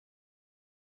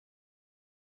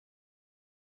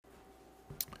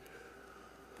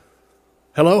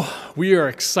Hello, we are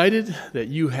excited that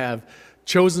you have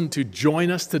chosen to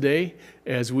join us today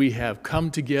as we have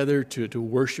come together to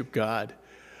worship God.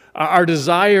 Our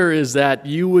desire is that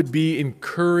you would be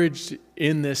encouraged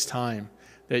in this time,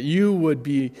 that you would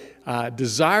be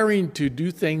desiring to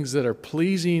do things that are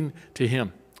pleasing to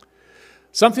Him.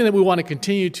 Something that we want to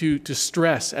continue to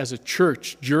stress as a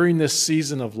church during this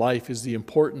season of life is the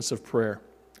importance of prayer.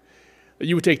 That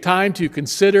you would take time to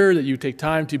consider, that you would take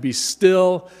time to be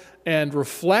still and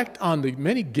reflect on the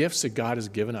many gifts that God has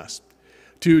given us.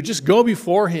 To just go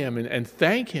before Him and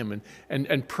thank Him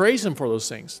and praise Him for those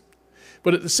things.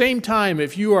 But at the same time,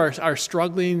 if you are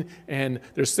struggling and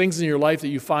there's things in your life that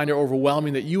you find are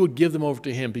overwhelming, that you would give them over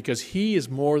to Him because He is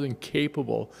more than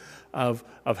capable of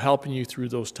helping you through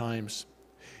those times.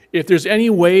 If there's any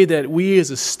way that we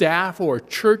as a staff or a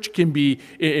church can be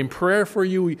in prayer for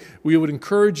you, we would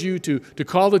encourage you to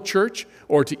call the church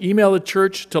or to email the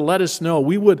church to let us know.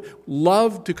 We would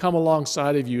love to come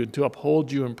alongside of you and to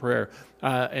uphold you in prayer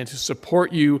and to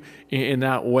support you in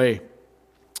that way.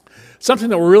 Something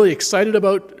that we're really excited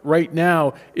about right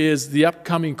now is the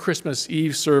upcoming Christmas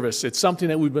Eve service. It's something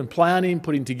that we've been planning,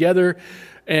 putting together,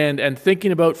 and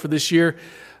thinking about for this year.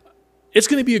 It's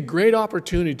going to be a great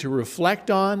opportunity to reflect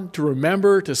on, to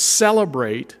remember, to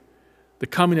celebrate the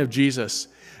coming of Jesus.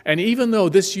 And even though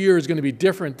this year is going to be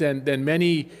different than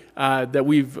many that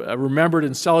we've remembered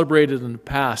and celebrated in the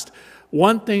past,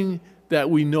 one thing that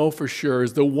we know for sure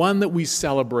is the one that we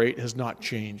celebrate has not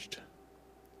changed.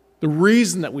 The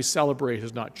reason that we celebrate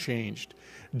has not changed.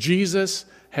 Jesus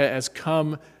has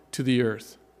come to the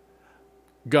earth.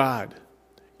 God,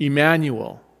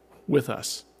 Emmanuel, with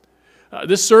us.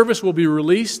 This service will be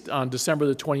released on December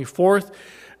the 24th,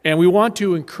 and we want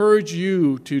to encourage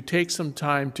you to take some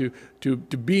time to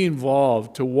be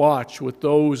involved, to watch with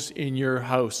those in your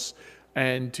house,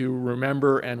 and to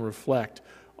remember and reflect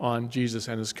on Jesus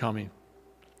and His coming.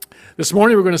 This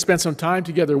morning we're going to spend some time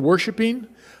together worshiping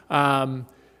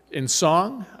in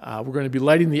song. We're going to be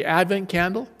lighting the Advent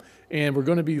candle, and we're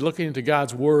going to be looking into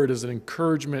God's Word as an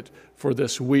encouragement for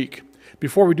this week.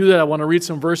 Before we do that, I want to read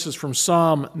some verses from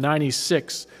Psalm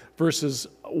 96, verses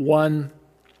 1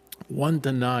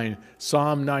 to 9.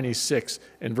 Psalm 96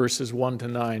 and verses 1 to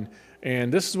 9.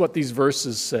 And this is what these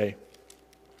verses say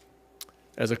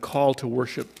as a call to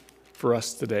worship for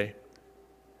us today.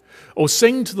 Oh,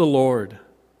 sing to the Lord.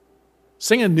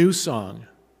 Sing a new song.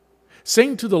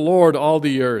 Sing to the Lord, all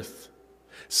the earth.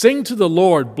 Sing to the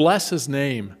Lord, bless His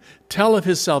name. Tell of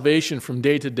His salvation from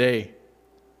day to day.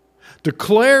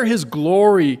 Declare His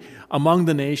glory among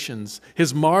the nations,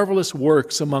 His marvelous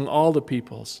works among all the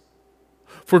peoples.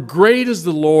 For great is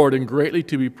the Lord and greatly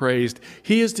to be praised.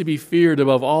 He is to be feared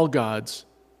above all gods.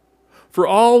 For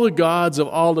all the gods of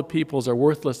all the peoples are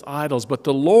worthless idols, but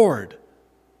the Lord,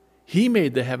 He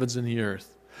made the heavens and the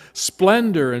earth.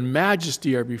 Splendor and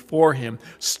majesty are before Him.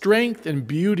 Strength and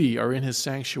beauty are in His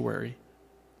sanctuary.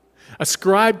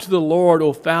 Ascribe to the Lord,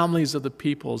 O families of the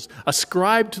peoples.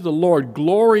 Ascribe to the Lord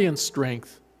glory and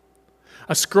strength.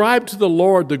 Ascribe to the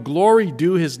Lord the glory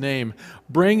due His name.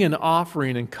 Bring an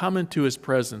offering and come into His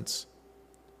presence.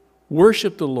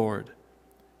 Worship the Lord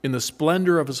in the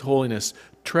splendor of His holiness.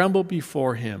 Tremble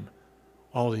before Him,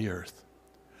 all the earth.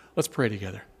 Let's pray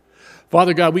together.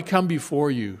 Father God, we come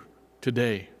before You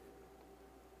today.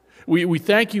 We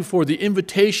thank You for the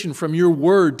invitation from Your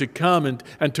Word to come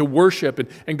and to worship.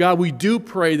 And God, we do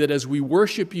pray that as we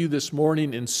worship You this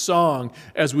morning in song,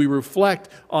 as we reflect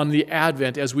on the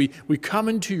Advent, as we come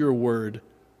into Your Word,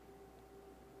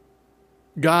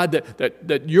 God,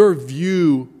 that Your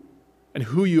view and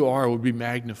who You are would be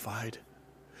magnified.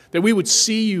 That we would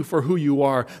see You for who You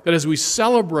are. That as we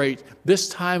celebrate this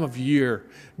time of year,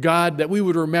 God, that we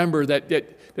would remember that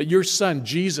Your Son,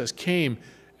 Jesus, came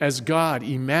as God,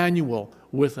 Emmanuel,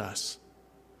 with us.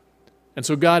 And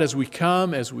so God, as we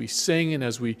come, as we sing, and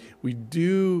as we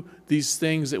do these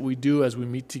things that we do as we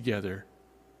meet together,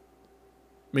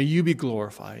 may You be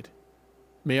glorified.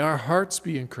 May our hearts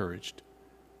be encouraged.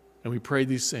 And we pray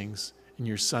these things in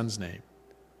Your Son's name.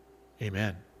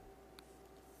 Amen.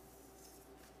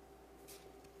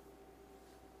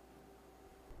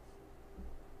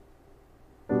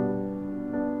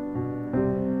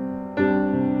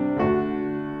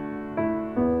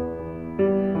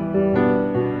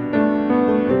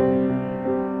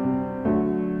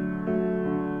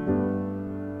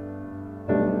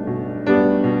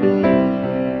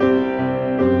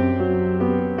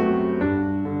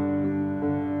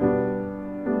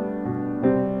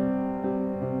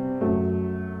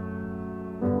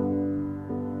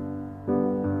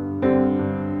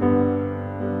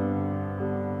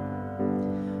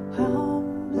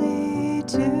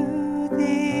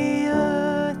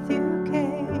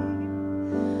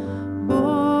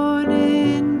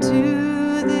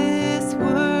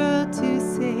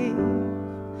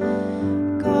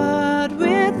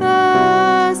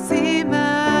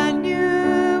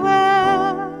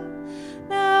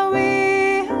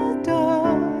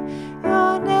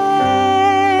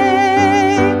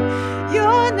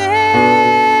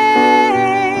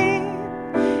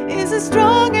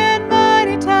 strong and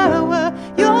mighty tower.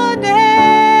 Your name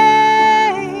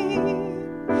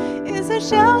is a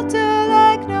shelter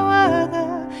like no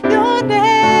other. Your name,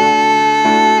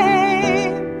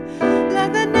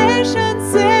 let the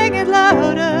nations sing it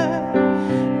louder.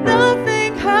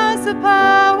 Nothing has the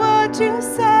power to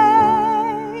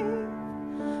save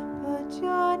but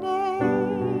your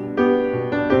name.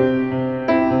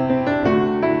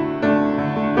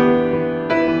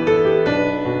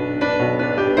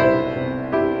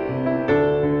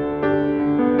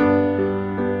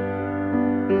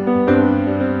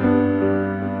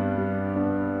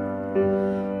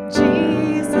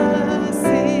 Jesus,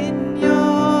 in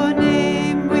your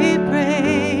name we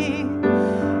pray.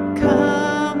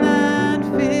 Come and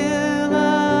fill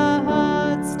our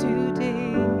hearts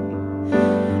today.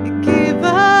 Give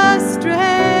us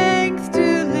strength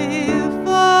to live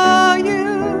for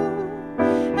you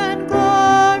and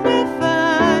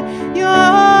glorify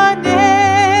your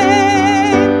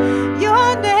name.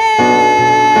 Your name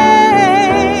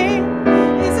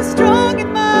is a strong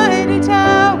and mighty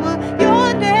tower.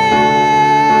 Your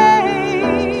name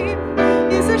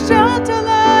is a shelter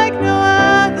like no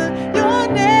other. Your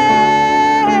name,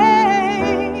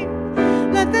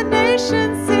 let the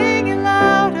nations sing it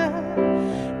louder.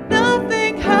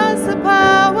 Nothing has the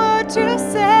power to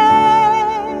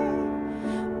save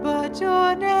but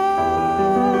your name.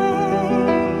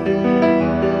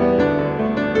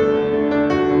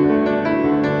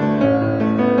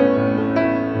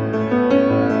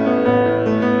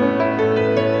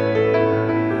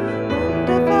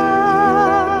 Wonderful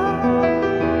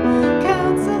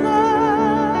Counselor,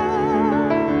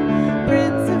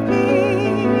 Prince of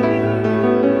Peace.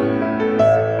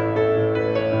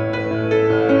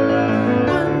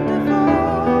 Wonderful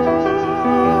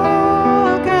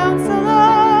Counselor,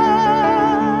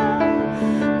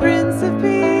 Prince of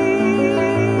Peace.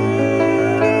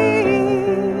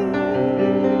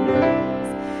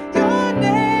 Your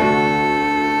name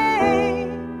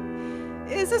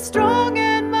is a strong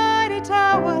and mighty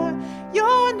tower.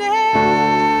 Your name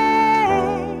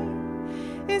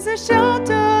is a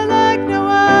shelter like no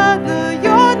other.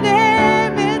 Your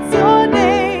name, it's your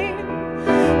name.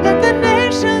 Let the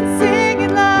nations sing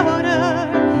it louder.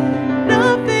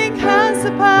 Nothing has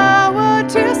the power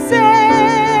to save.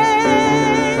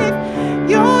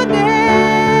 Your name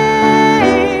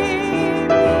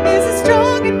is a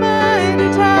strong and mighty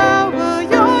tower.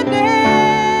 Your name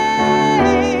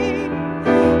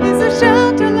is a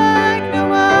shelter like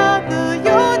no other.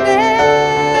 Your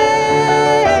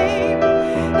name,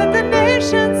 let the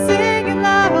nations sing it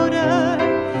louder.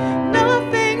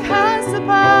 Nothing has the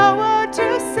power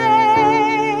to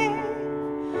save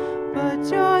but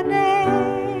your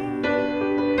name.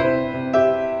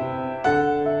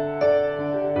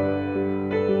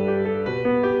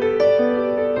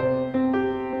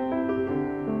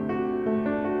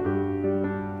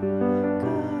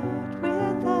 God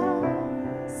with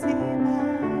us,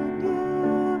 Emmanuel.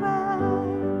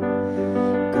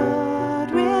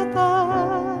 God with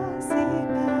us,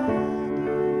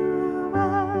 Emmanuel.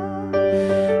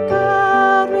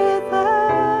 God with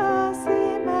us,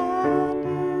 Emmanuel.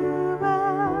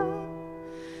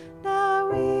 Now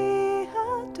we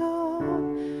adore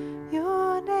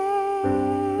your name.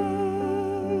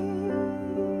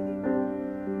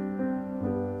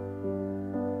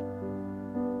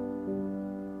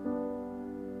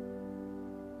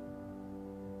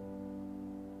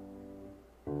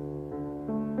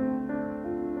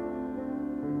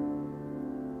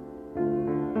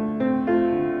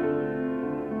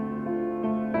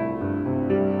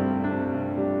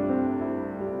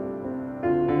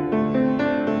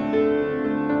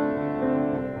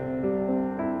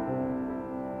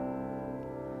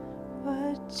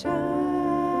 What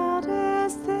child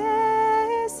is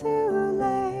this who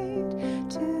laid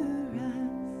to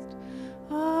rest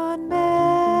on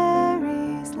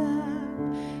Mary's lap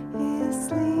is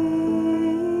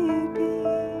sleeping?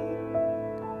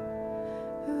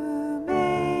 Whom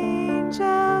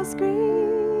angels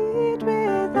greet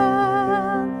with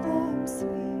anthems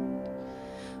sweet,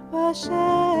 while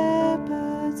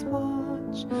shepherds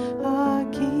watch are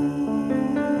keeping.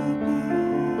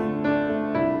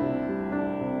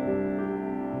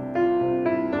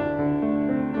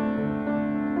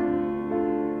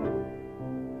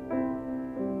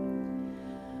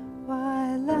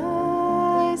 Why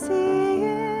lies he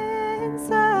in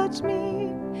such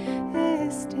mean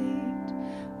estate,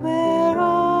 where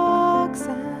ox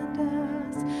and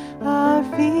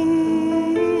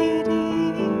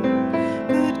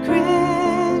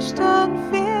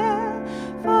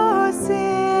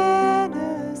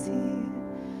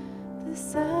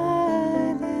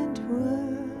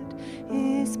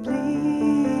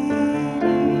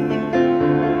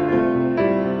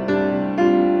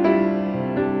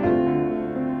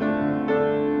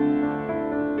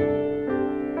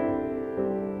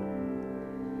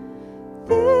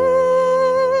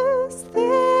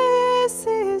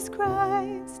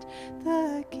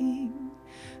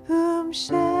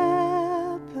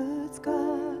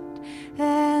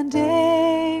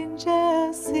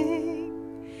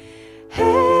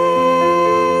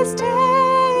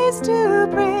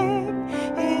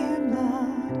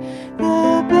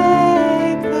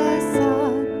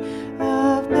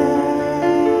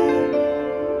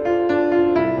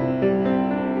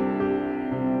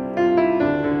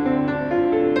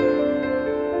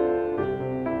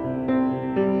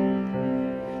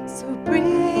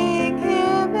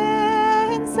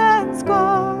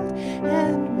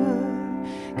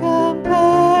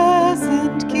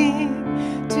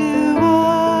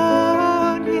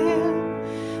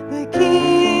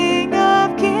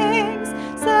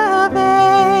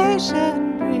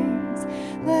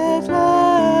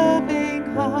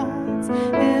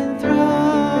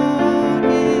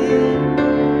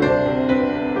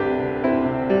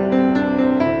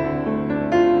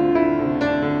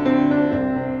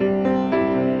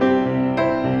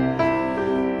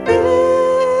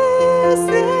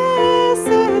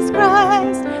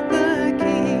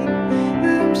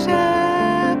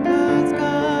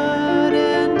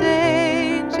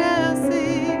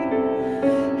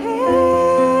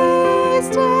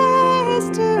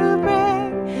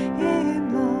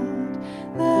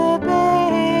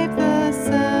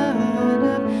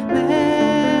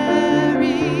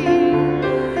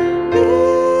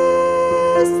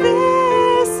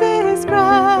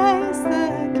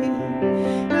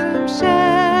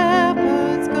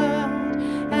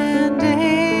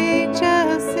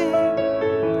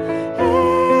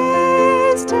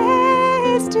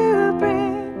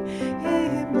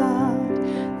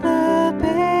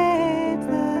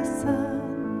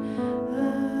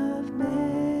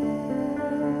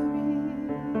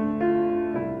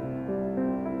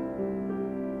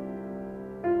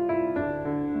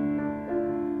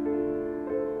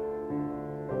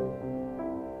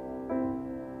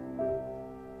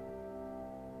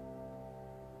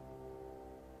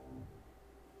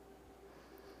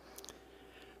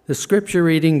The scripture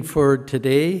reading for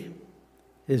today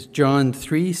is John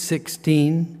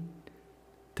 3:16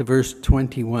 to verse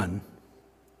 21.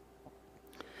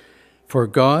 For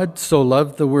God so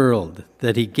loved the world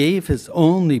that he gave his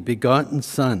only begotten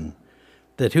Son,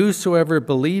 that whosoever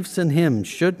believes in him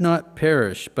should not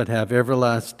perish but have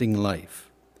everlasting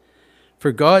life.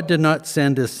 For God did not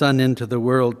send his Son into the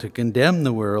world to condemn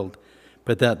the world,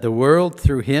 but that the world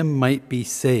through him might be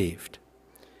saved.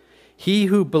 He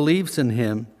who believes in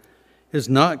him is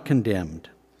not condemned,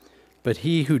 but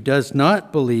he who does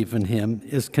not believe in him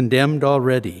is condemned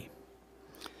already,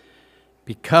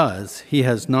 because he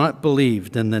has not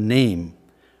believed in the name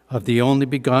of the only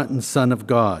begotten Son of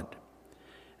God.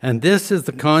 And this is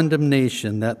the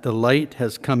condemnation, that the light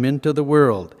has come into the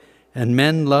world, and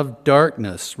men loved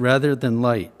darkness rather than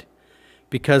light,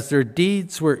 because their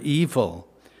deeds were evil.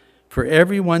 For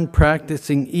everyone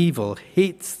practicing evil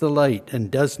hates the light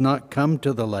and does not come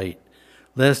to the light,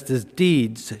 lest his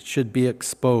deeds should be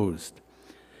exposed.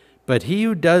 But he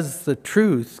who does the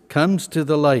truth comes to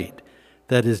the light,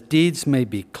 that his deeds may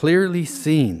be clearly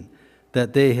seen,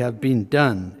 that they have been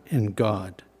done in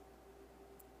God.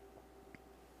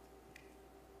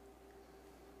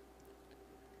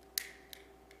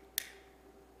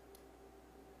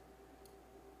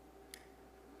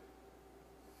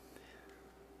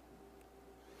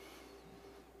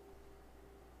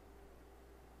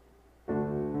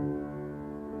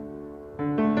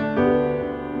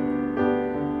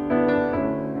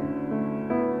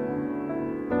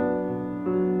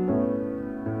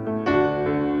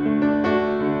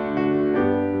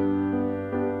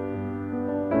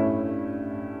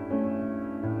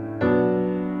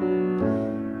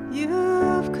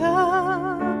 You've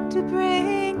come to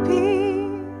bring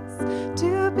peace,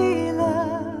 to be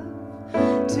love,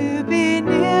 to be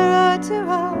nearer to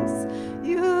us.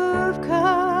 You've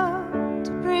come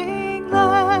to bring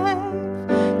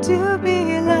life, to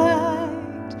be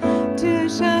light, to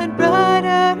shine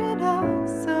brighter in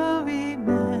us. So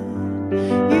Emmanuel,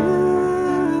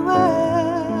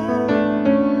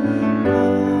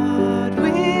 God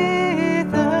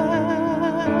with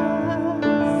us.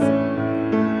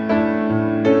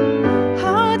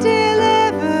 How dear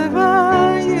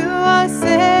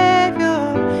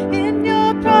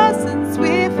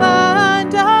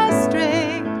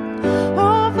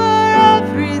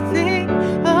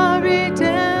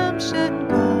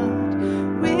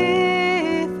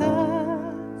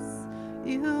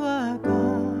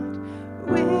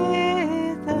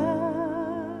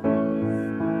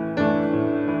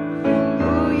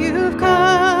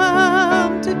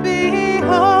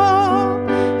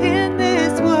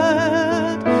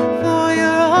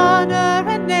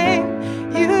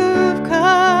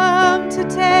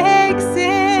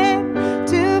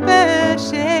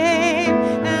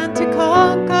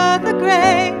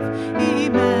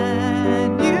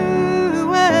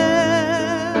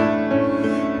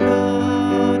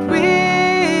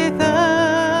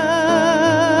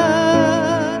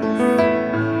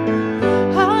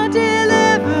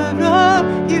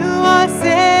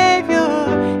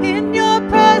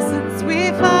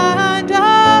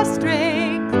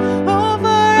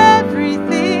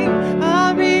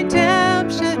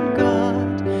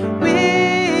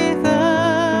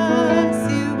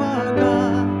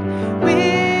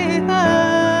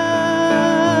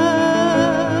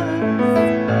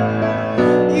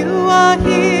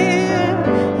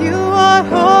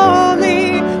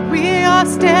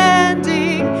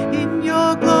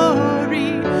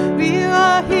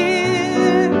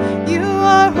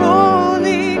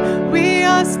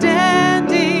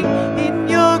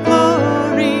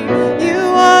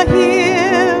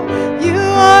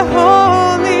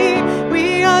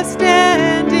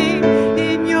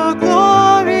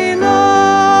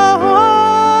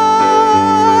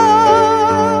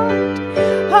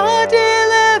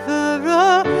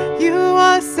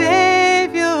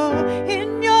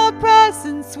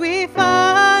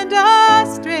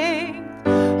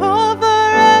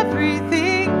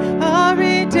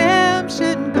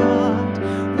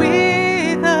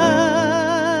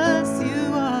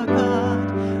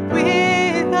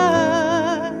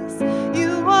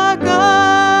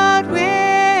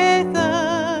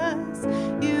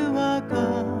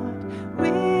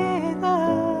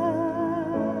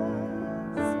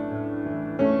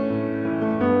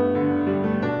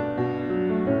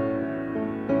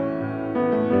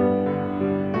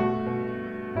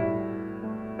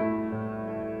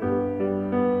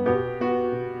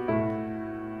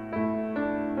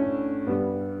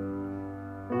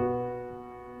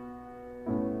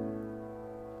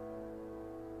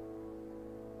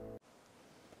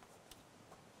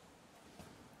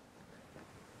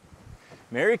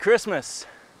Merry Christmas!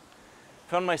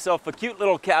 Found myself a cute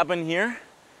little cabin here.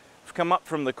 I've come up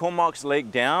from the Comox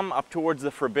Lake Dam up towards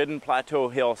the Forbidden Plateau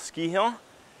Hill ski hill.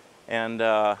 And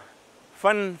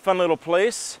fun little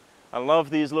place. I love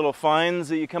these little finds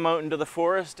that you come out into the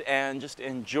forest and just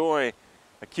enjoy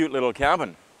a cute little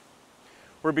cabin.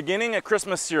 We're beginning a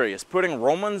Christmas series, putting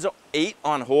Romans 8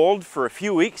 on hold for a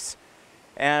few weeks.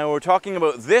 And we're talking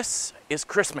about This is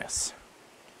Christmas.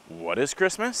 What is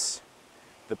Christmas?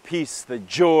 The peace, the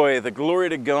joy, the glory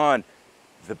to God,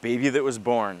 the baby that was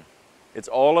born. It's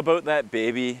all about that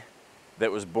baby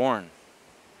that was born.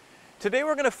 Today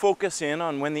we're going to focus in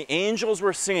on when the angels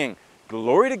were singing,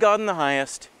 "Glory to God in the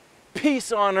highest,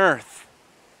 peace on earth."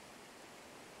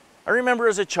 I remember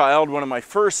as a child one of my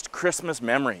first Christmas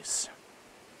memories.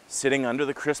 Sitting under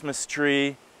the Christmas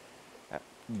tree,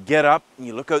 get up and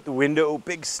you look out the window,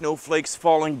 big snowflakes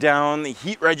falling down, the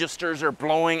heat registers are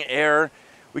blowing air.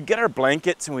 We'd get our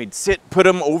blankets and we'd sit, put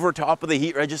them over top of the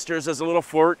heat registers as a little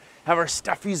fort, have our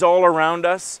stuffies all around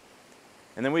us,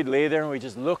 and then we'd lay there and we'd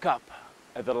just look up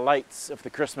at the lights of the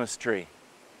Christmas tree.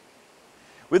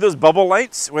 With those bubble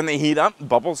lights, when they heat up,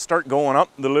 bubbles start going up,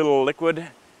 the little liquid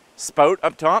spout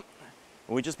up top,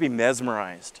 and we'd just be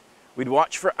mesmerized. We'd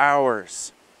watch for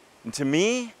hours. And to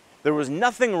me, there was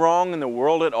nothing wrong in the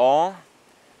world at all.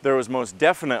 There was most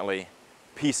definitely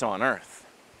peace on earth.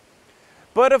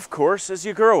 But of course, as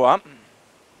you grow up,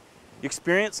 you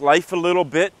experience life a little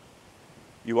bit,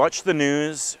 you watch the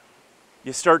news,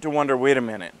 you start to wonder, wait a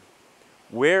minute,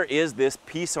 where is this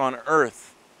peace on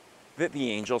earth that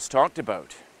the angels talked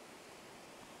about?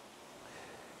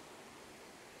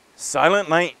 Silent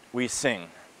night, we sing.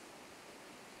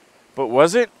 But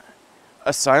was it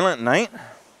a silent night?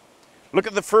 Look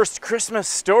at the first Christmas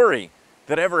story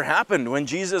that ever happened when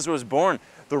Jesus was born.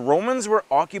 The Romans were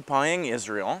occupying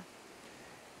Israel.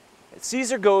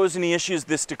 Caesar goes and he issues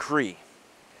this decree.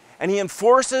 And he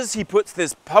enforces, he puts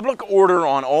this public order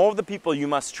on all of the people. You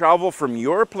must travel from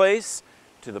your place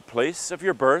to the place of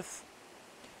your birth.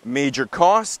 Major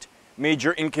cost,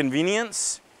 major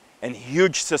inconvenience, and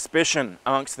huge suspicion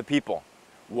amongst the people.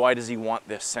 Why does he want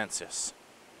this census?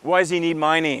 Why does he need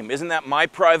my name? Isn't that my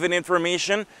private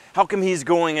information? How come he's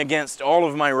going against all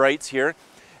of my rights here?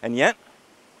 And yet,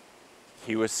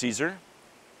 he was Caesar.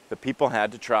 The people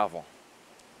had to travel.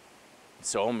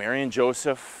 So Mary and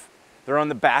Joseph, they're on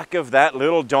the back of that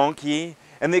little donkey,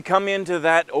 and they come into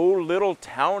that old little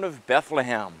town of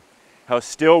Bethlehem. How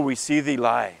still we see thee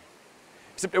lie.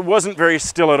 Except it wasn't very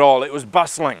still at all. It was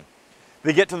bustling.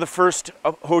 They get to the first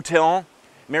hotel.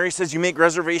 Mary says, "You make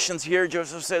reservations here?"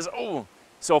 Joseph says, "Oh,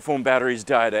 cell phone batteries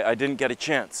died. I didn't get a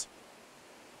chance."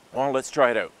 "Well, let's try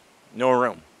it out." No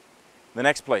room. The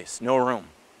next place, no room.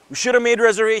 "We should have made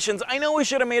reservations." "I know we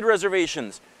should have made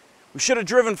reservations. We should have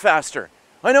driven faster."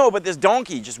 "I know, but this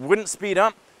donkey just wouldn't speed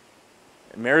up."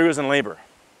 And Mary was in labor,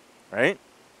 right?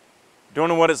 Don't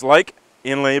know what it's like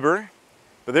in labor,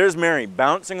 but there's Mary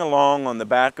bouncing along on the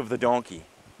back of the donkey.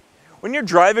 When you're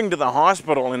driving to the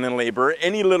hospital and in labor,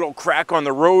 any little crack on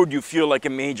the road, you feel like a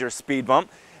major speed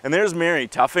bump. And there's Mary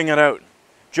toughing it out.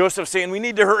 Joseph saying, "We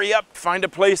need to hurry up, find a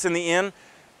place in the inn."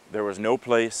 There was no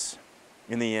place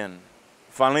in the inn.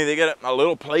 Finally, they get a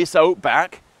little place out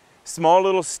back. Small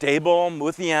little stable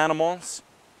with the animals.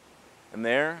 And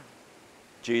there,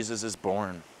 Jesus is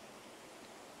born.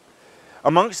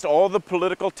 Amongst all the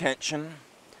political tension,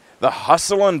 the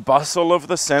hustle and bustle of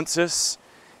the census,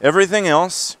 everything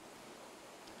else,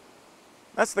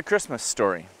 that's the Christmas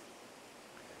story.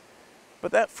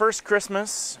 But that first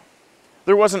Christmas,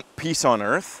 there wasn't peace on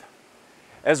earth.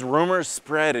 As rumors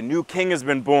spread, a new king has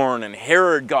been born, and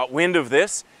Herod got wind of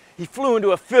this. He flew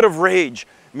into a fit of rage.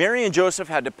 Mary and Joseph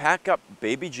had to pack up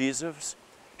baby Jesus,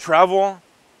 travel,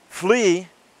 flee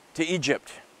to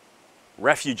Egypt.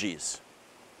 Refugees.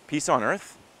 Peace on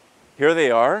earth? Here they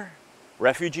are,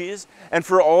 refugees. And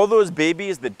for all those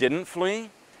babies that didn't flee,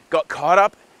 got caught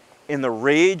up in the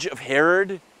rage of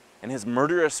Herod and his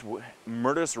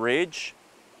murderous rage,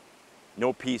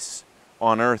 no peace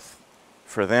on earth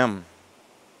for them.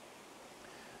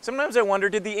 Sometimes I wonder,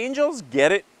 did the angels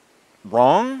get it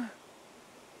wrong?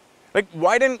 Like,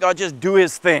 why didn't God just do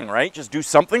his thing, right? Just do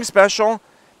something special,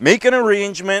 make an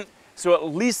arrangement, so at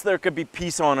least there could be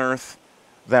peace on earth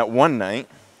that one night.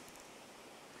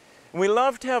 And we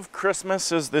love to have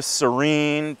Christmas as this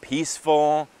serene,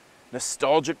 peaceful,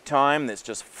 nostalgic time that's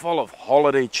just full of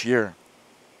holiday cheer.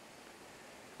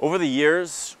 Over the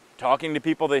years, talking to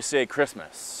people, they say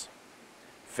Christmas,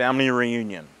 family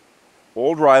reunion,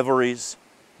 old rivalries,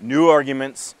 new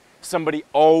arguments, somebody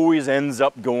always ends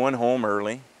up going home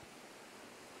early.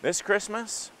 This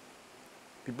Christmas,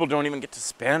 people don't even get to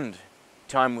spend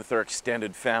time with their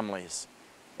extended families.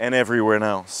 and everywhere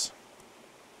else.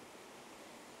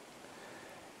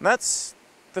 And that's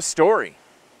the story.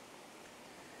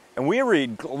 And we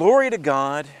read, glory to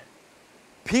God,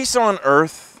 peace on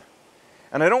earth.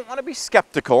 And I don't want to be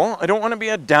skeptical. I don't want to be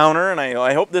a downer, and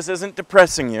I hope this isn't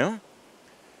depressing you.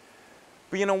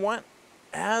 But you know what?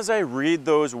 As I read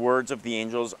those words of the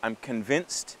angels, I'm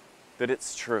convinced that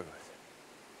it's truth.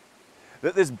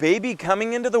 That this baby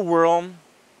coming into the world,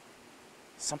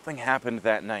 something happened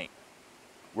that night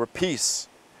where peace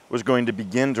was going to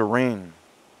begin to reign.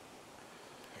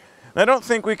 And I don't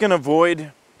think we can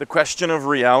avoid the question of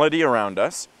reality around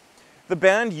us. The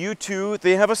band U2,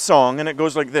 they have a song, and it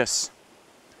goes like this.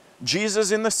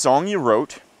 Jesus in the song you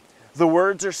wrote, the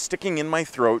words are sticking in my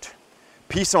throat.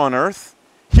 Peace on earth,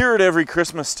 hear it every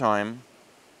Christmas time.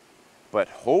 But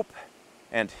hope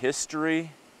and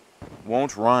history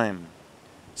won't rhyme.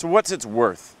 So what's its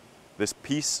worth, this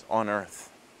peace on earth?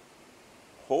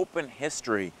 Hope and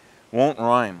history won't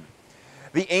rhyme.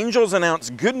 The angels announce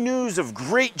good news of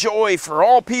great joy for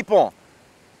all people.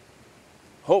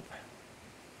 Hope.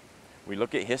 We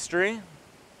look at history,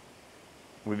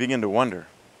 we begin to wonder.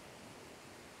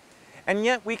 And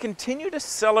yet we continue to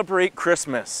celebrate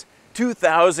Christmas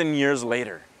 2,000 years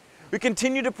later. We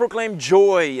continue to proclaim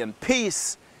joy and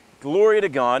peace, glory to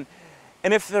God.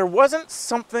 And if there wasn't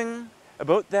something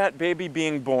about that baby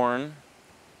being born,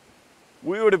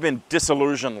 we would have been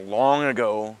disillusioned long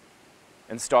ago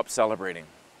and stopped celebrating.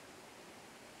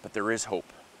 But there is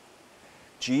hope.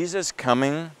 Jesus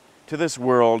coming to this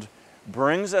world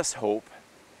brings us hope,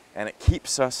 and it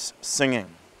keeps us singing.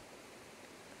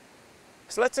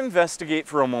 So let's investigate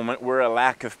for a moment where a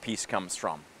lack of peace comes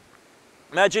from.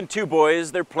 Imagine two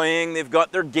boys, they're playing, they've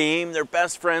got their game, they're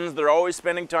best friends, they're always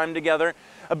spending time together.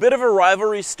 A bit of a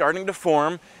rivalry starting to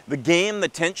form. The game, the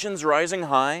tension's rising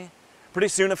high. Pretty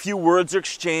soon a few words are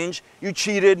exchanged. You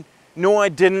cheated. No, I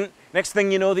didn't. Next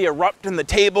thing you know, they erupt and the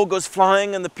table goes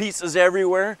flying and the pieces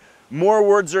everywhere. More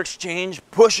words are exchanged,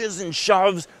 pushes and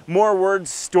shoves, more words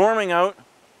storming out.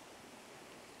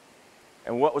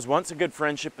 And what was once a good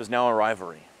friendship is now a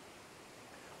rivalry.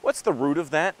 What's the root of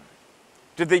that?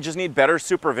 Did they just need better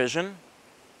supervision?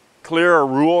 Clearer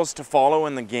rules to follow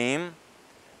in the game?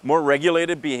 More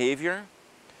regulated behavior?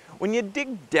 When you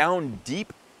dig down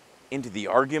deep into the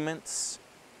arguments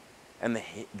and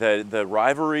the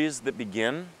rivalries that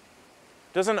begin,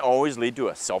 doesn't it always lead to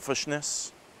a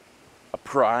selfishness, a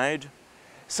pride,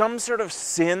 some sort of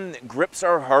sin that grips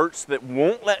our hearts that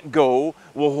won't let go,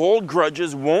 will hold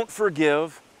grudges, won't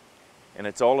forgive, and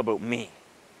it's all about me,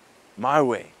 my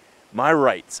way, my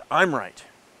rights, I'm right.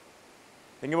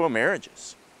 Think about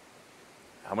marriages.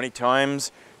 How many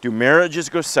times do marriages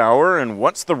go sour, and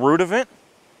what's the root of it?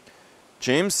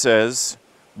 James says,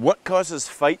 what causes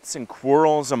fights and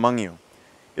quarrels among you?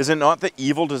 Is it not the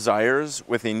evil desires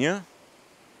within you?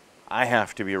 I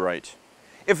have to be right.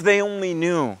 If they only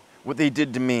knew what they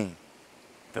did to me,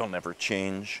 they'll never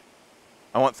change.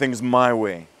 I want things my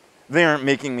way. They aren't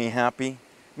making me happy.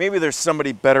 Maybe there's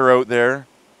somebody better out there.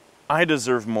 I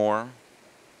deserve more.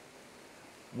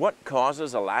 What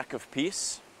causes a lack of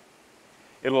peace?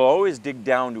 It'll always dig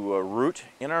down to a root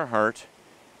in our heart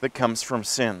that comes from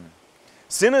sin.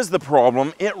 Sin is the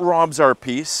problem. It robs our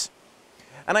peace.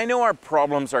 And I know our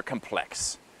problems are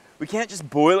complex. We can't just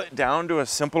boil it down to a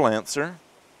simple answer.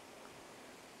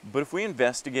 But if we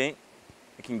investigate,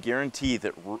 I can guarantee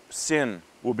that sin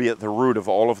will be at the root of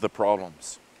all of the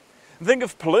problems. Think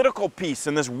of political peace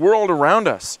in this world around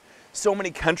us. So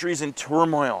many countries in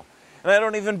turmoil. And I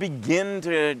don't even begin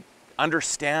to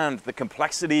understand the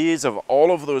complexities of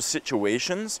all of those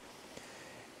situations.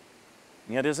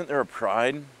 And yet isn't there a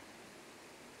pride,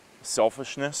 a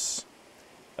selfishness,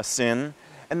 a sin?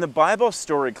 And the Bible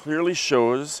story clearly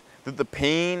shows that the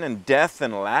pain and death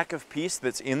and lack of peace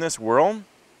that's in this world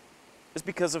is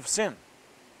because of sin.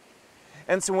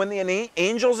 And so when the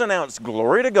angels announce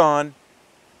glory to God,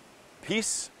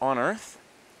 peace on earth,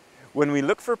 when we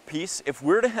look for peace, if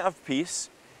we're to have peace,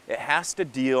 it has to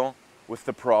deal with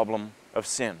the problem of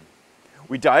sin.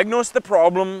 We diagnose the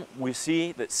problem, we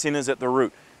see that sin is at the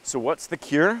root. So what's the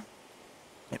cure?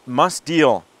 It must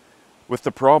deal with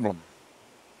the problem.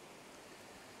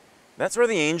 That's where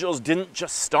the angels didn't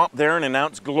just stop there and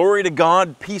announce glory to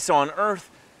God, peace on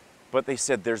earth, but they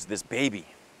said there's this baby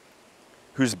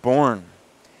who's born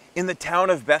in the town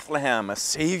of Bethlehem, a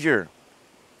Savior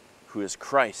who is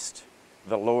Christ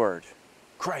the Lord.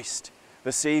 Christ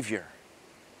the Savior.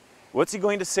 What's he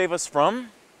going to save us from?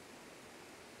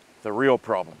 The real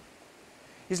problem.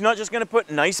 He's not just going to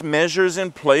put nice measures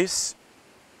in place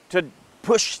to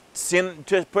push sin,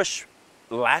 to push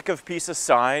lack of peace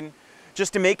aside,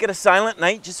 just to make it a silent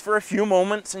night just for a few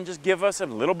moments and just give us a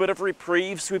little bit of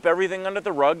reprieve, sweep everything under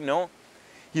the rug. No,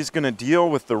 he's going to deal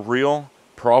with the real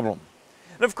problem.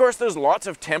 And of course, there's lots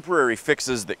of temporary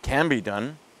fixes that can be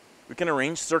done. We can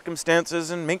arrange circumstances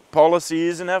and make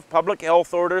policies and have public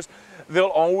health orders. There'll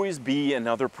always be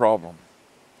another problem.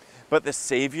 But the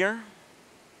Savior,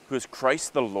 who is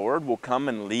Christ the Lord, will come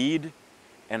and lead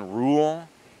and rule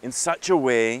in such a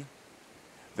way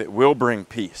that will bring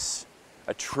peace,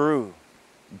 a true,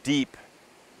 deep,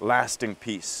 lasting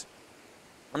peace.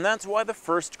 And that's why the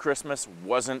first Christmas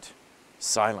wasn't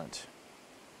silent.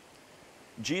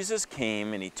 Jesus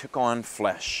came and he took on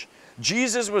flesh.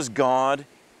 Jesus was God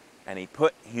and he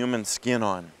put human skin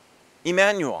on.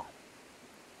 Emmanuel,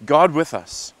 God with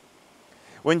us.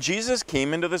 When Jesus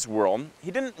came into this world,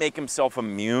 he didn't make himself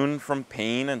immune from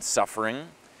pain and suffering.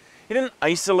 He didn't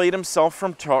isolate himself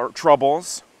from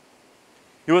troubles.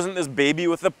 He wasn't this baby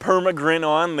with a perma-grin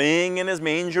on, laying in his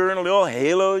manger in a little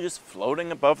halo just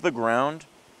floating above the ground.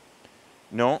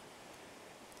 No,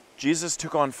 Jesus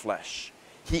took on flesh.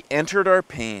 He entered our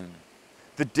pain,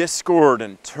 the discord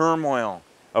and turmoil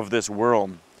of this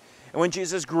world. And when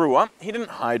Jesus grew up, he didn't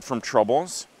hide from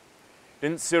troubles.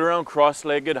 Didn't sit around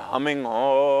cross-legged humming,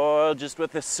 oh, just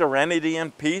with this serenity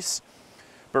and peace.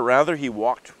 But rather he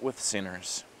walked with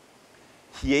sinners.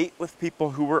 He ate with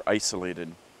people who were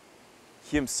isolated.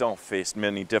 He himself faced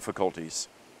many difficulties.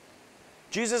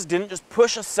 Jesus didn't just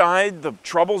push aside the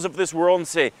troubles of this world and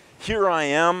say, here I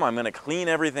am, I'm going to clean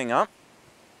everything up.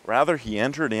 Rather, he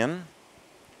entered in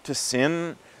to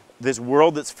sin, this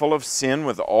world that's full of sin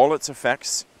with all its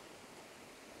effects.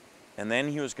 And then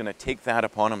he was going to take that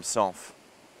upon himself.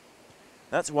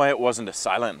 That's why it wasn't a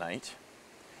silent night.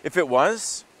 If it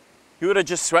was, he would have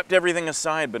just swept everything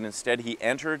aside, but instead he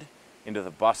entered into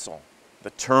the bustle, the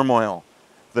turmoil,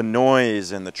 the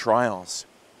noise, and the trials.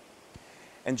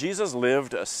 And Jesus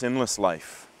lived a sinless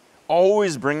life,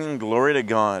 always bringing glory to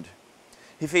God.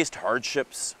 He faced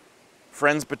hardships.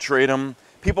 Friends betrayed him.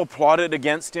 People plotted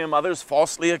against him. Others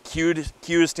falsely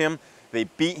accused him. They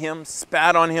beat him,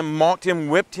 spat on him, mocked him,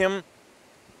 whipped him.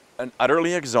 And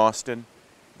utterly exhausted,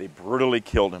 they brutally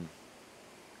killed him.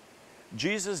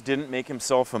 Jesus didn't make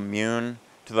himself immune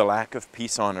to the lack of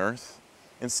peace on earth.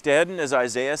 Instead, as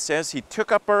Isaiah says, he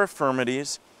took up our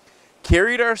infirmities,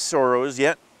 carried our sorrows,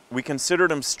 yet we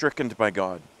considered him stricken by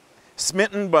God,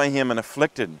 smitten by him and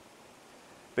afflicted.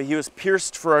 But he was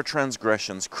pierced for our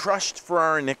transgressions, crushed for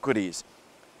our iniquities.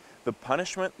 The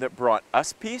punishment that brought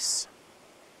us peace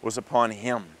was upon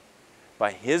him.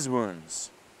 By his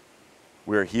wounds,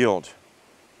 we're healed.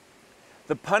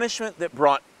 The punishment that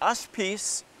brought us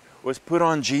peace was put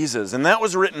on Jesus. And that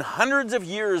was written hundreds of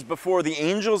years before the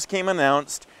angels came and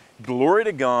announced, glory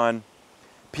to God,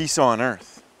 peace on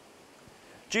earth.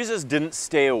 Jesus didn't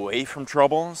stay away from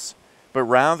troubles, but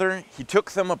rather he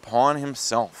took them upon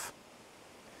himself.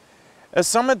 As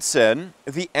some had said,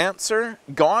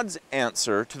 God's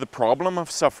answer to the problem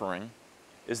of suffering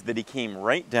is that he came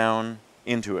right down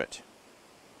into it.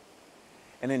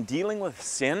 And in dealing with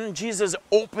sin, Jesus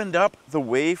opened up the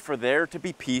way for there to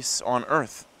be peace on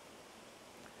earth.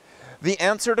 The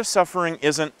answer to suffering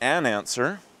isn't an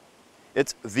answer,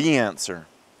 it's the answer.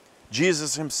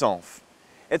 Jesus himself.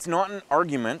 It's not an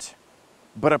argument,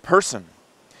 but a person.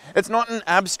 It's not an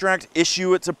abstract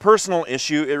issue, it's a personal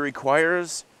issue. It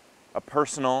requires a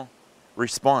personal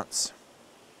response.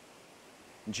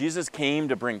 Jesus came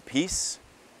to bring peace,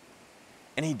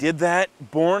 and he did that,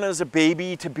 born as a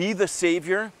baby to be the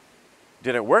Savior.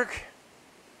 Did it work?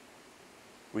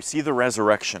 We see the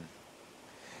resurrection.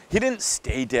 He didn't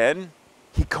stay dead.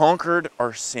 He conquered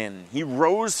our sin. He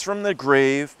rose from the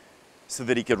grave so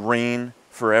that he could reign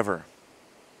forever.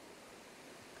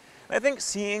 I think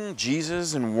seeing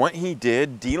Jesus and what he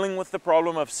did, dealing with the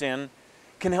problem of sin,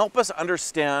 can help us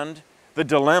understand the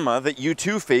dilemma that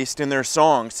U2 faced in their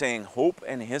song, saying hope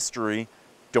and history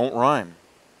don't rhyme.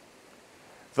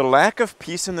 The lack of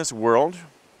peace in this world,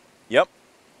 yep,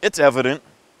 it's evident.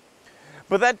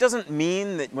 But that doesn't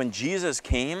mean that when Jesus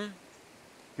came,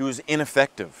 he was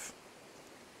ineffective.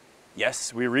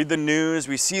 Yes, we read the news,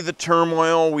 we see the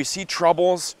turmoil, we see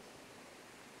troubles,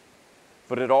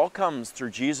 but it all comes through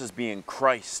Jesus being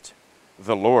Christ,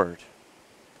 the Lord.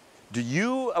 Do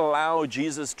you allow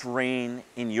Jesus to reign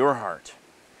in your heart?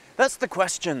 That's the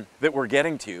question that we're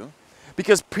getting to,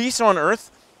 because peace on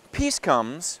earth, peace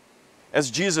comes as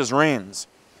Jesus reigns.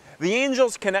 The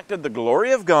angels connected the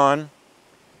glory of God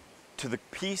to the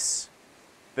peace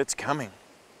that's coming.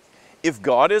 If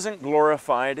God isn't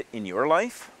glorified in your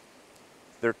life,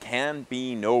 there can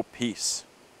be no peace.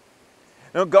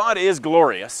 Now, God is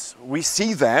glorious. We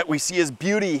see that. We see his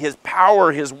beauty, his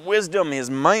power, his wisdom, his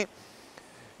might.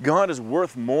 God is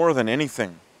worth more than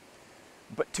anything.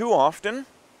 But too often,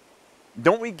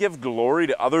 don't we give glory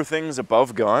to other things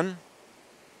above God?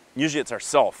 Usually it's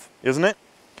ourself, isn't it?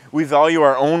 We value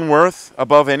our own worth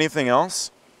above anything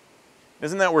else.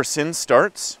 Isn't that where sin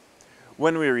starts?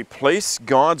 When we replace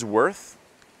God's worth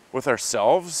with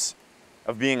ourselves,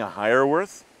 of being a higher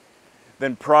worth,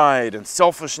 then pride and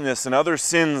selfishness and other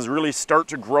sins really start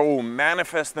to grow,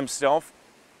 manifest themselves,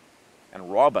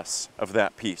 and rob us of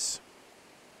that peace.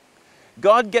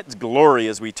 God gets glory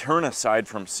as we turn aside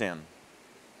from sin.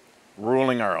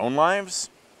 Ruling our own lives?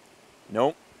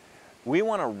 No. We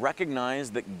want to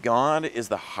recognize that God is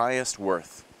the highest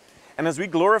worth. And as we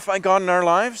glorify God in our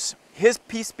lives, His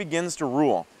peace begins to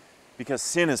rule because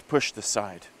sin is pushed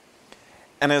aside.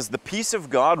 And as the peace of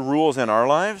God rules in our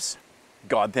lives,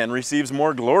 God then receives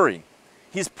more glory.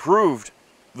 He's proved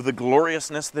the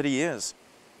gloriousness that He is.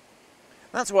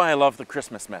 That's why I love the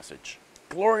Christmas message.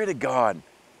 Glory to God.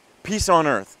 Peace on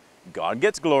earth. God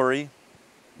gets glory.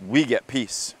 We get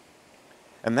peace.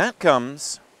 And that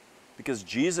comes because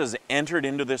Jesus entered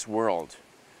into this world,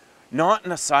 not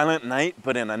in a silent night,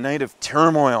 but in a night of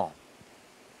turmoil,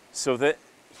 so that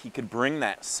He could bring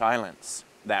that silence,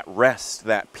 that rest,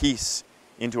 that peace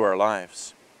into our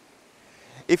lives.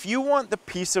 If you want the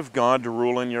peace of God to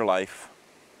rule in your life,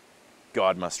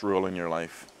 God must rule in your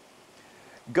life.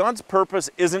 God's purpose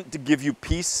isn't to give you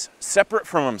peace separate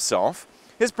from Himself.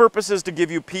 His purpose is to give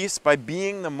you peace by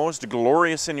being the most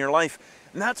glorious in your life.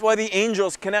 And that's why the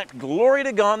angels connect glory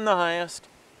to God in the highest,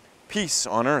 peace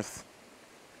on earth.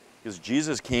 Because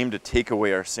Jesus came to take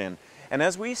away our sin. And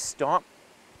as we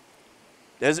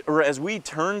we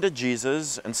turn to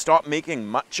Jesus and stop making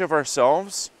much of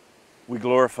ourselves, we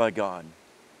glorify God.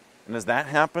 And as that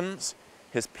happens,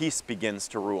 His peace begins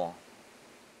to rule.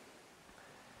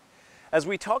 As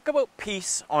we talk about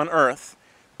peace on earth,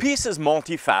 peace is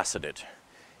multifaceted.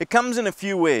 It comes in a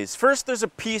few ways. First, there's a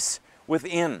peace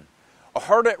within, a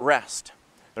heart at rest.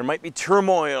 There might be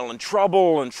turmoil and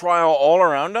trouble and trial all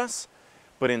around us,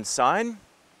 but inside,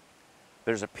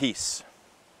 there's a peace.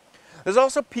 There's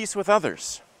also peace with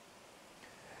others.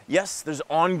 Yes, there's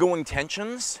ongoing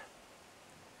tensions,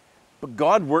 but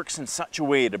God works in such a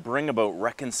way to bring about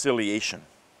reconciliation.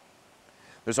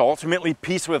 There's ultimately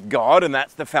peace with God, and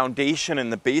that's the foundation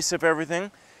and the base of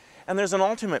everything. And there's an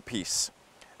ultimate peace.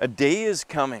 A day is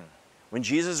coming when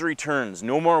Jesus returns.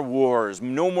 No more wars,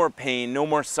 no more pain, no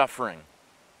more suffering.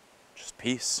 Just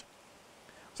peace.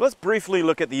 So let's briefly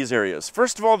look at these areas.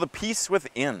 First of all, the peace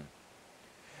within.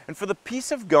 And for the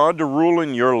peace of God to rule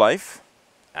in your life,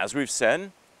 as we've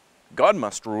said, God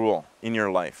must rule in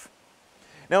your life.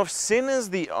 Now, if sin is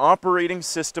the operating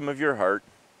system of your heart,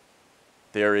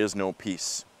 there is no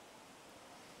peace.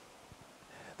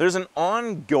 There's an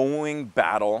ongoing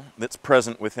battle that's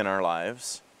present within our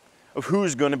lives of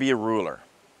who's going to be a ruler.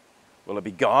 Will it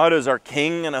be God as our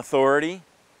king and authority?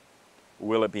 Or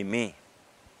will it be me?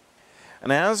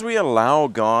 And as we allow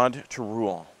God to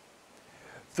rule,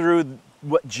 through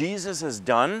what Jesus has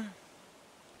done,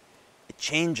 it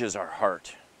changes our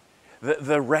heart.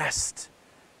 The rest,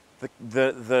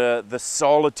 the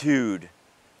solitude,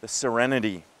 the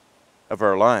serenity of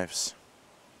our lives.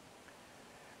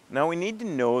 Now we need to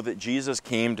know that Jesus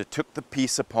came to take the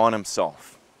peace upon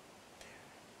Himself.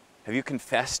 Have you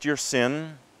confessed your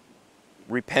sin,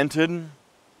 repented,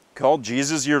 called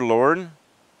Jesus your Lord?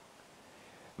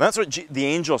 That's what the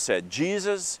angel said.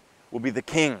 Jesus will be the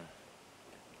King.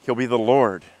 He'll be the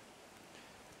Lord.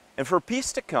 And for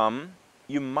peace to come,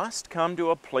 you must come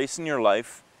to a place in your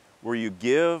life where you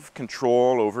give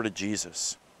control over to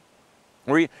Jesus.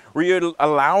 Where you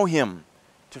allow Him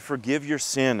to forgive your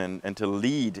sin and to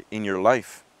lead in your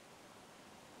life.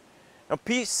 Now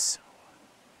peace,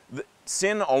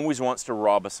 sin always wants to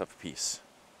rob us of peace.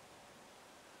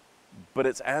 But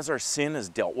it's as our sin is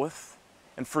dealt with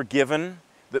and forgiven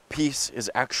that peace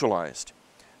is actualized.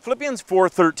 Philippians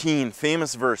 4:13,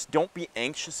 famous verse, don't be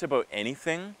anxious about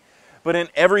anything, but in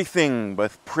everything,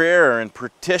 with prayer and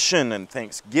petition and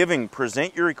thanksgiving,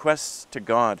 present your requests to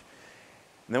God.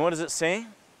 And then what does it say?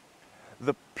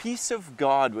 The peace of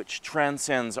God, which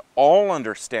transcends all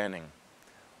understanding,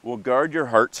 will guard your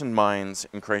hearts and minds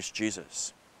in Christ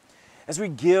Jesus. As we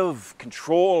give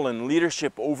control and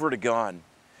leadership over to God,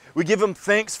 we give Him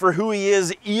thanks for who He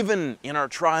is, even in our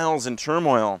trials and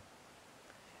turmoil.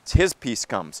 It's His peace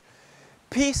comes.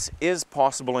 Peace is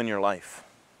possible in your life.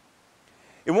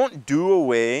 It won't do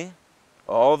away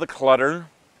all the clutter,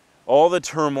 all the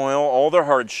turmoil, all the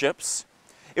hardships.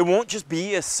 It won't just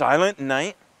be a silent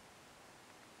night,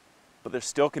 but there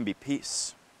still can be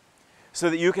peace. So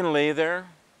that you can lay there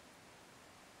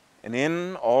And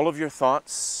in all of your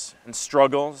thoughts and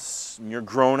struggles and your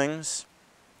groanings,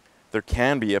 there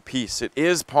can be a peace. It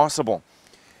is possible.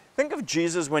 Think of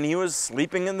Jesus when he was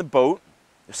sleeping in the boat.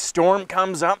 The storm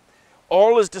comes up.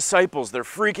 All his disciples, they're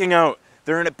freaking out.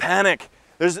 They're in a panic.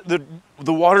 There's the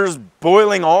water's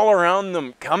boiling all around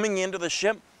them, coming into the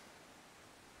ship.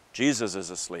 Jesus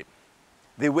is asleep.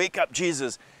 They wake up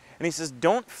Jesus, and he says,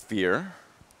 "Don't fear."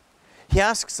 He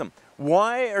asks them,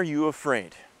 "Why are you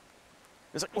afraid?"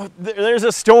 It's like, well, there's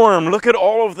a storm. Look at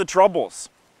all of the troubles.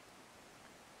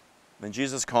 Then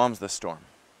Jesus calms the storm.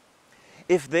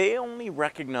 If they only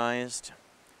recognized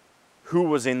who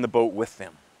was in the boat with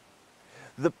them,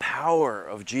 the power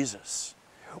of Jesus,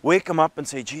 wake them up and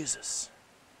say, "Jesus,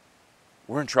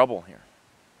 we're in trouble here."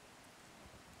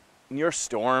 In your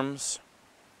storms,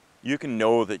 you can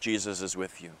know that Jesus is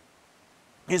with you.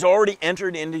 He's already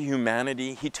entered into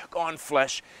humanity. He took on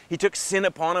flesh. He took sin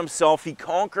upon himself. He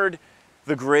conquered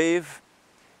the grave.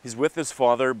 He's with his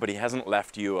Father, but he hasn't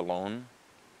left you alone.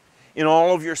 In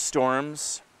all of your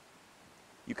storms,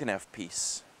 you can have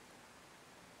peace.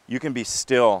 You can be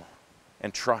still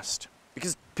and trust.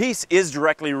 Because peace is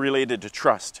directly related to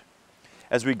trust.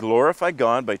 As we glorify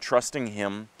God by trusting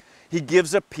him, he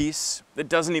gives a peace that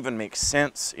doesn't even make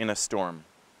sense in a storm.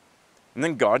 And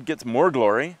then God gets more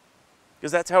glory,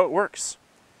 because that's how it works.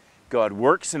 God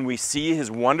works and we see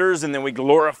his wonders, and then we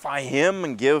glorify him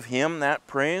and give him that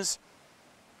praise.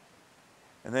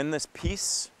 And then this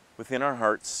peace within our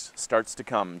hearts starts to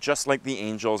come, just like the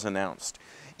angels announced.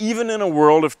 Even in a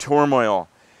world of turmoil,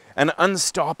 an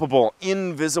unstoppable,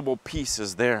 invisible peace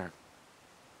is there.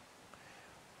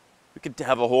 We could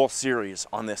have a whole series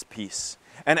on this peace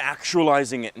and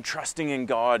actualizing it and trusting in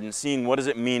God and seeing what does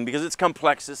it mean, because it's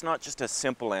complex. It's not just a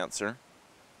simple answer.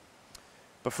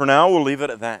 But for now, we'll leave it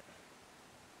at that.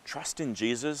 Trust in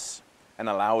Jesus and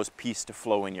allow his peace to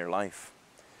flow in your life.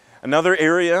 Another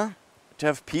area to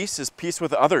have peace is peace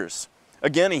with others.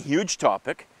 Again, a huge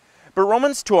topic. But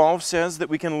Romans 12 says that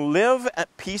we can live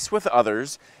at peace with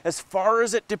others as far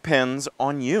as it depends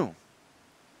on you.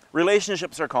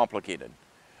 Relationships are complicated.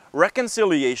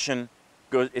 Reconciliation,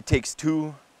 it takes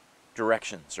two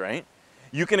directions, right?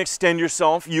 You can extend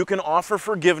yourself, you can offer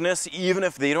forgiveness even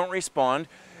if they don't respond,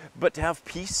 but to have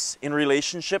peace in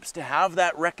relationships, to have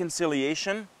that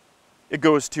reconciliation, it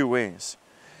goes two ways.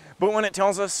 But when it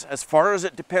tells us, as far as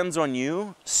it depends on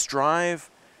you, strive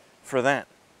for that.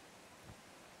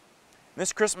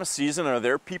 This Christmas season, are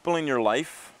there people in your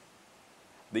life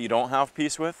that you don't have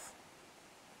peace with?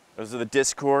 Those are the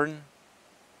discord,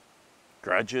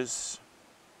 grudges,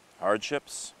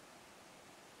 hardships.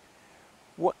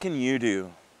 What can you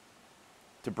do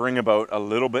to bring about a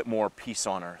little bit more peace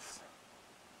on earth?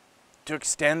 To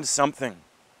extend something,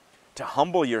 to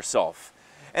humble yourself.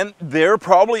 And they're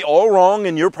probably all wrong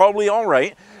and you're probably all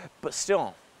right, but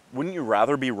still, wouldn't you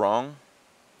rather be wrong?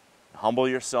 Humble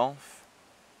yourself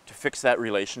to fix that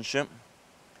relationship?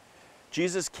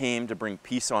 Jesus came to bring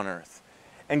peace on earth.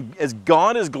 And as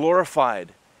God is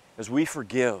glorified, as we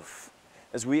forgive,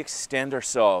 as we extend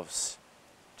ourselves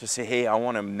to say, hey, I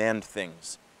want to mend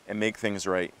things and make things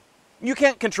right. You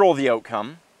can't control the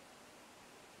outcome,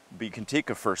 but you can take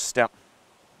a first step.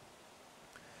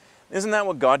 Isn't that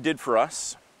what God did for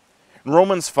us? In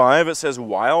Romans 5, it says,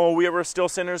 while we were still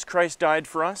sinners, Christ died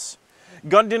for us.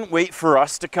 God didn't wait for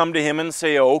us to come to him and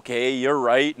say, okay, you're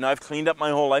right, and I've cleaned up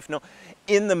my whole life. No,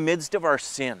 in the midst of our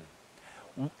sin,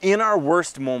 in our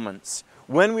worst moments,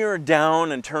 when we were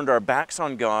down and turned our backs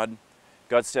on God,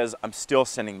 God says, I'm still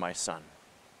sending my son.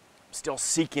 I'm still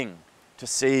seeking to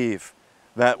save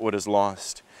that what is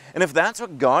lost. And if that's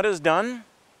what God has done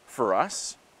for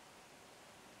us,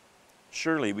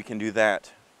 surely we can do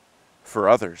that for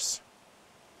others.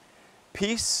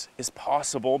 Peace is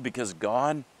possible because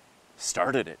God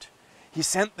started it. He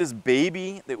sent this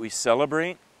baby that we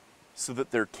celebrate so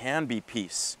that there can be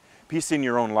peace. Peace in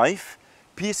your own life,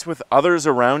 peace with others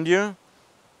around you.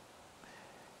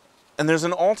 And there's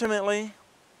ultimately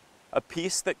a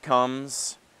peace that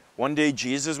comes. One day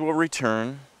Jesus will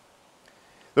return.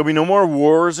 There'll be no more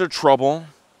wars or trouble.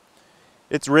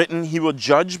 It's written, he will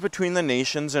judge between the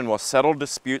nations and will settle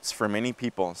disputes for many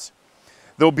peoples.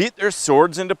 They'll beat their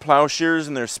swords into plowshares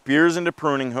and their spears into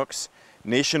pruning hooks.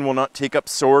 Nation will not take up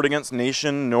sword against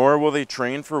nation, nor will they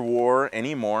train for war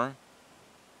anymore.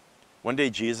 One day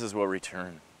Jesus will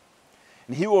return.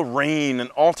 And he will reign and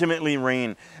ultimately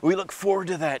reign. We look forward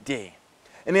to that day.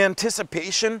 In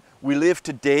anticipation, we live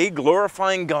today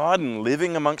glorifying God and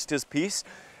living amongst his peace.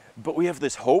 But we have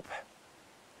this hope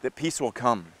that peace will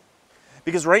come.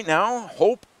 Because right now,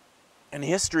 hope and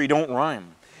history don't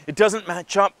rhyme. It doesn't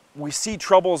match up. We see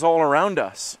troubles all around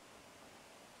us.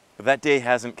 But that day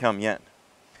hasn't come yet.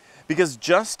 Because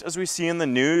just as we see in the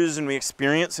news and we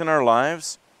experience in our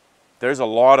lives, there's a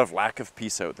lot of lack of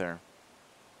peace out there.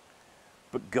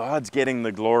 But God's getting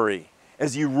the glory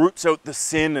as He roots out the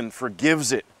sin and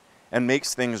forgives it and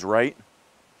makes things right.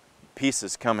 Peace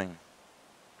is coming.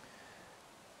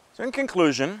 So in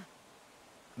conclusion,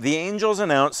 the angels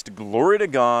announced glory to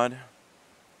God,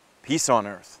 peace on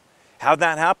earth. How'd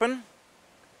that happen?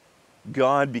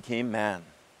 God became man.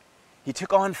 He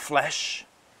took on flesh.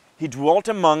 He dwelt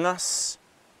among us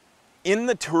in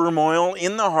the turmoil,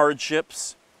 in the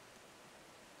hardships.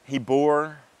 He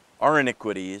bore our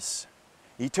iniquities.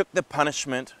 He took the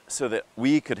punishment so that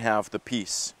we could have the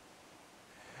peace.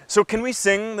 So can we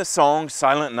sing the song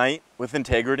Silent Night with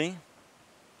integrity?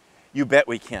 You bet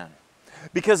we can.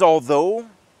 Because although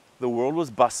the world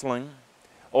was bustling,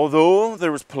 although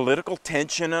there was political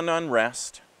tension and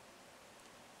unrest,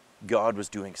 God was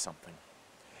doing something.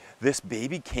 This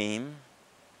baby came,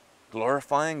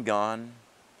 glorifying God,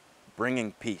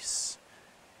 bringing peace.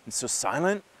 And so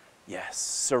silent, yes,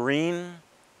 serene,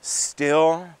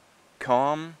 still,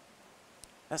 calm.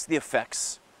 That's the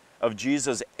effects of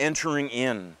Jesus entering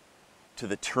in to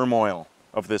the turmoil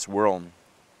of this world.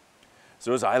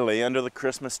 So as I lay under the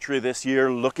Christmas tree this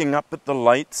year, looking up at the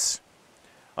lights,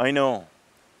 I know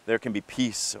there can be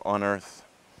peace on earth.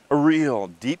 A real,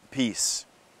 deep peace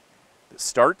that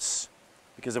starts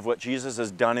because of what Jesus has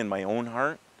done in my own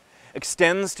heart,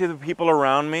 extends to the people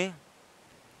around me,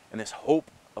 and this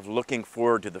hope of looking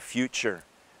forward to the future,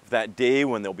 of that day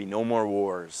when there'll be no more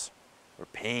wars, or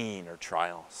pain, or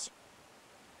trials.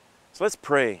 So let's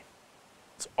pray.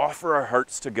 Let's offer our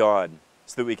hearts to God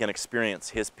so that we can experience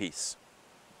His peace.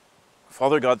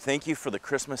 Father God, thank You for the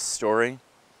Christmas story.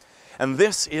 And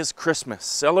this is Christmas,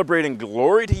 celebrating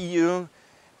glory to You,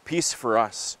 peace for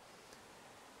us.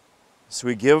 So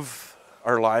we give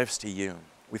our lives to You.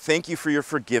 We thank You for Your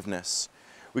forgiveness.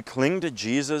 We cling to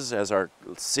Jesus as our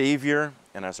Savior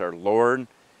and as our Lord,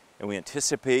 and we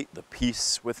anticipate the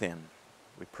peace within.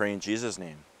 We pray in Jesus'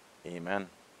 name. Amen.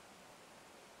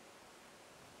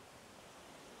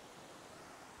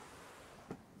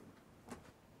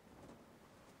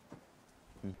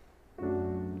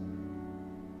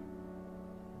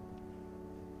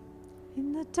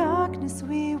 In the darkness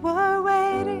we were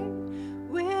waiting,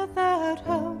 without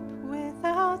hope,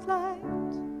 without light,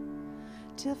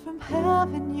 till from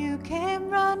heaven You came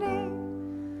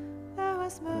running. There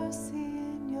was mercy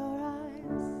in Your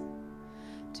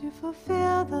eyes, to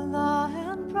fulfill the law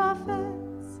and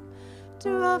prophets. To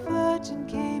a virgin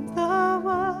came the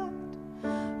word,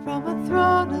 from a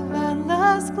throne of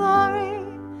endless glory,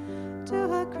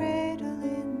 to a cradle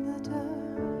in the dirt.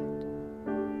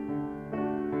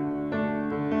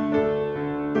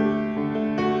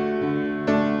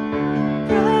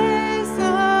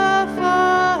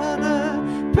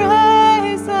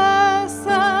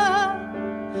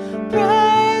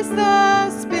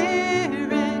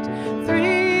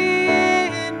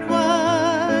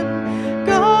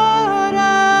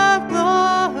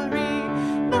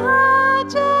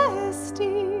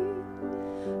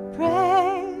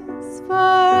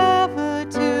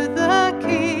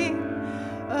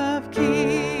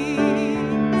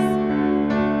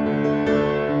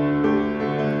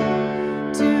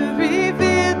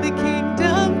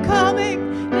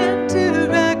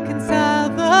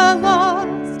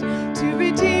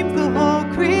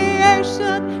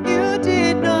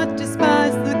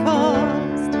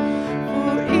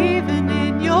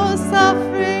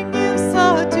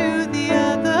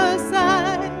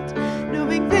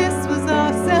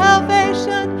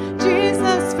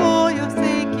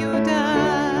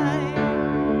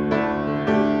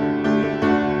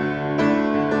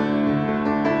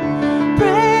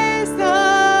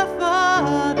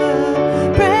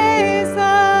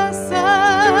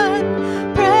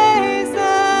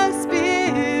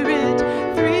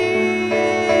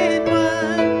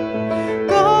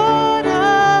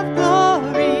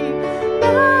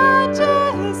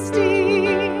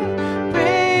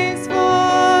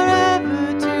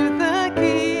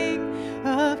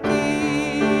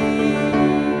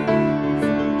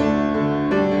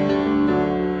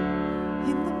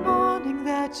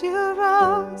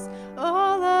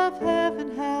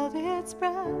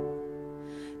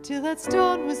 Till that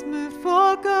stone was moved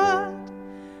for good,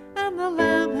 and the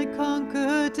Lamb had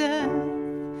conquered death,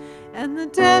 and the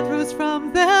dead rose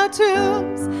from their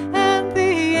tombs, and the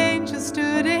angels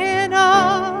stood in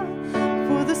awe,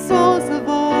 for the souls of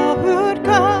all who'd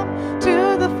come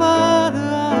to the Father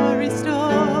are restored.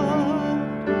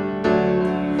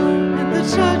 And the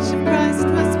Church of Christ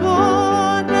was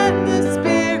born, and the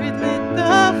Spirit lit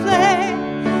the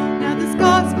flame. Now this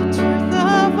gospel truth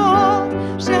of all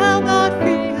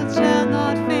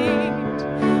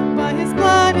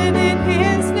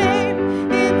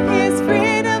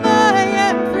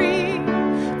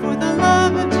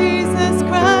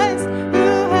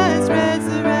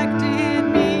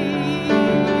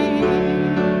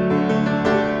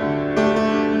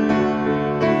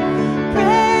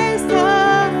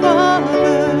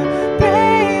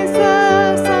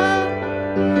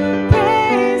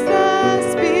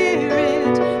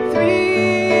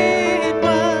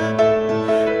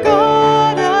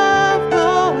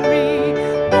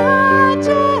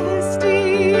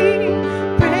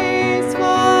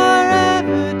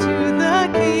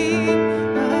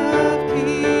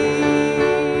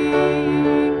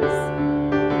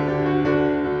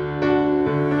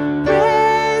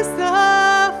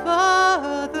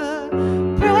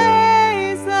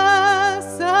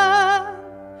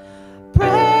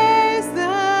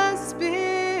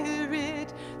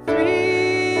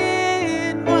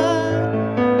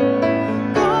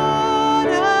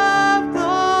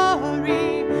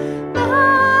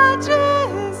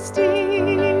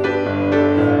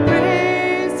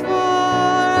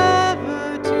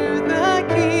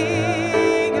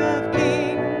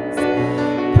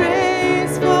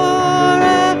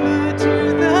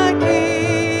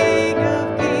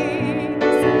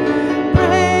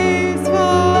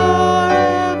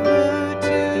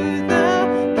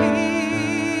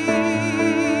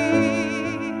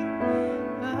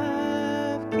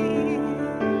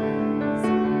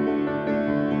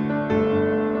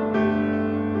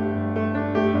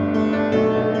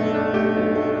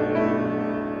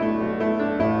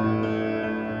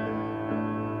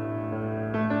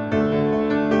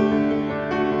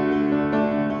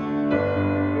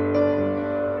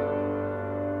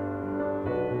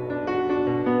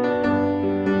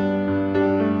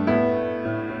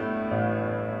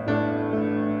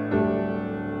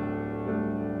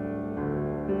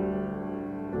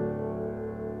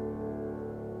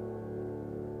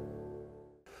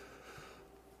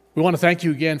We want to thank you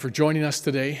again for joining us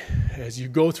today. As you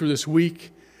go through this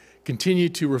week, continue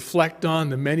to reflect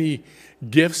on the many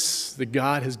gifts that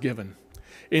God has given.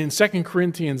 In 2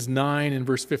 Corinthians 9 and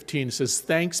verse 15, it says,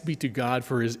 "Thanks be to God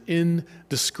for his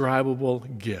indescribable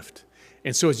gift."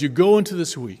 And so as you go into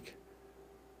this week,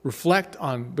 reflect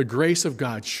on the grace of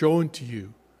God shown to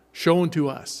you, shown to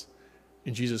us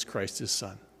in Jesus Christ, his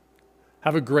Son.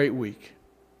 Have a great week.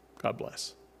 God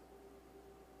bless.